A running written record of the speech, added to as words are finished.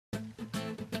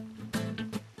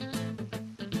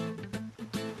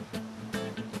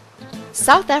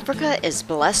South Africa is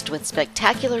blessed with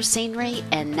spectacular scenery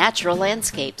and natural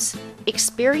landscapes.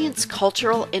 Experience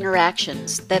cultural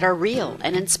interactions that are real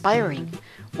and inspiring.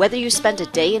 Whether you spend a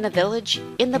day in a village,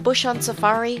 in the bush on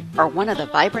safari, or one of the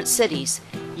vibrant cities,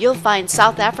 you'll find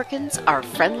South Africans are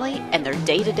friendly and their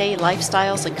day-to-day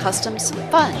lifestyles and customs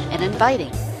fun and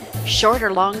inviting. Short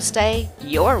or long stay,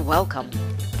 you're welcome.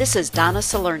 This is Donna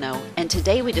Salerno, and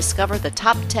today we discover the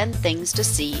top 10 things to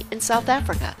see in South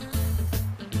Africa.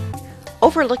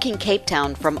 Overlooking Cape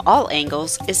Town from all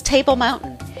angles is Table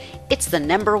Mountain. It's the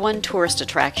 #1 tourist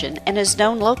attraction and is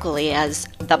known locally as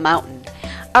The Mountain.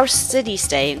 Our city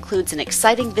stay includes an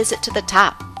exciting visit to the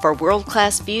top for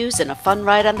world-class views and a fun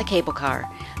ride on the cable car.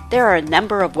 There are a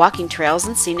number of walking trails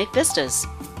and scenic vistas.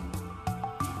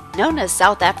 Known as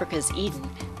South Africa's Eden,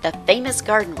 the famous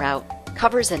garden route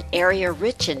covers an area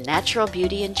rich in natural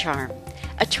beauty and charm,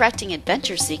 attracting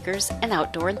adventure seekers and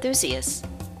outdoor enthusiasts.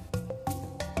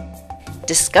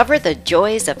 Discover the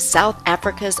joys of South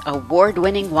Africa's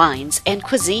award-winning wines and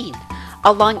cuisine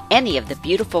along any of the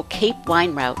beautiful Cape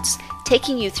wine routes,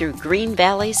 taking you through green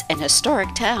valleys and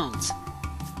historic towns.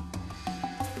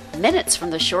 Minutes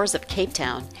from the shores of Cape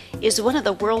Town is one of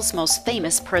the world's most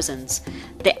famous prisons.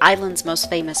 The island's most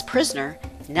famous prisoner,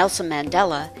 Nelson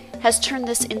Mandela, has turned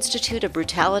this institute of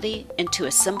brutality into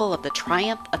a symbol of the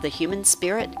triumph of the human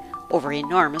spirit over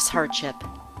enormous hardship.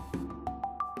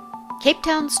 Cape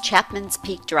Town's Chapman's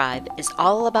Peak Drive is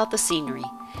all about the scenery.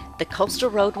 The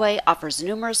coastal roadway offers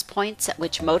numerous points at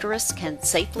which motorists can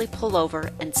safely pull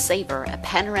over and savor a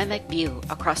panoramic view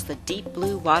across the deep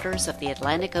blue waters of the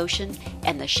Atlantic Ocean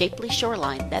and the shapely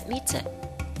shoreline that meets it.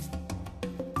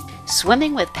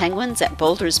 Swimming with penguins at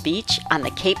Boulders Beach on the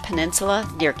Cape Peninsula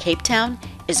near Cape Town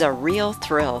is a real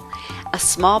thrill. A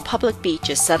small public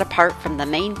beach is set apart from the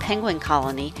main penguin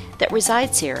colony that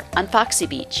resides here on Foxy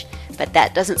Beach. But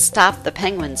that doesn't stop the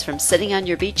penguins from sitting on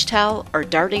your beach towel or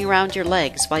darting around your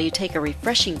legs while you take a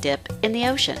refreshing dip in the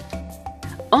ocean.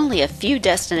 Only a few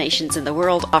destinations in the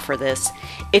world offer this.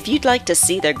 If you'd like to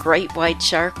see the great white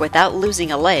shark without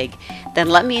losing a leg, then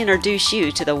let me introduce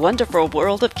you to the wonderful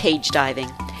world of cage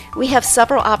diving. We have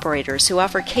several operators who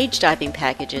offer cage diving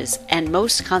packages, and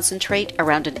most concentrate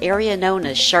around an area known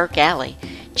as Shark Alley,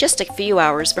 just a few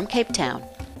hours from Cape Town.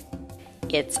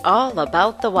 It's all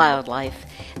about the wildlife.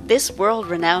 This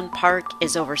world-renowned park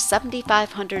is over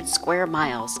 7,500 square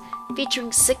miles,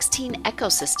 featuring 16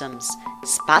 ecosystems.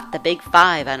 Spot the Big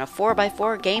Five on a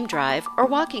 4x4 game drive or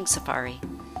walking safari.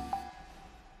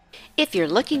 If you're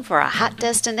looking for a hot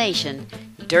destination,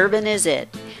 Durban is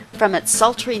it. From its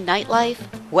sultry nightlife,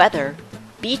 weather,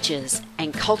 beaches,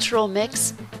 and cultural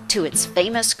mix to its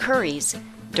famous curries,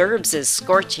 Durbs is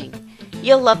scorching.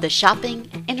 You'll love the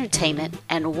shopping, entertainment,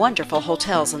 and wonderful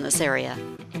hotels in this area.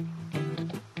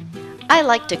 I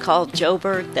like to call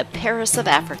Joburg the Paris of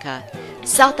Africa.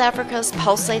 South Africa's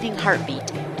pulsating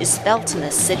heartbeat is felt in the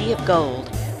city of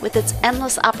gold, with its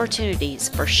endless opportunities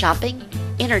for shopping,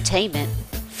 entertainment,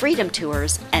 freedom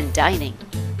tours, and dining.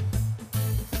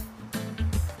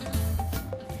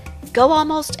 Go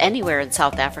almost anywhere in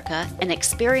South Africa and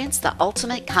experience the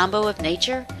ultimate combo of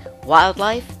nature,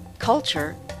 wildlife,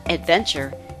 culture,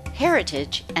 adventure,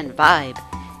 heritage, and vibe.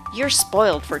 You're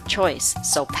spoiled for choice,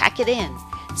 so pack it in.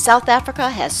 South Africa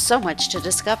has so much to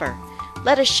discover.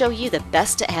 Let us show you the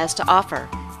best it has to offer,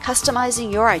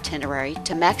 customizing your itinerary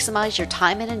to maximize your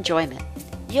time and enjoyment.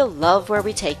 You'll love where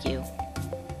we take you.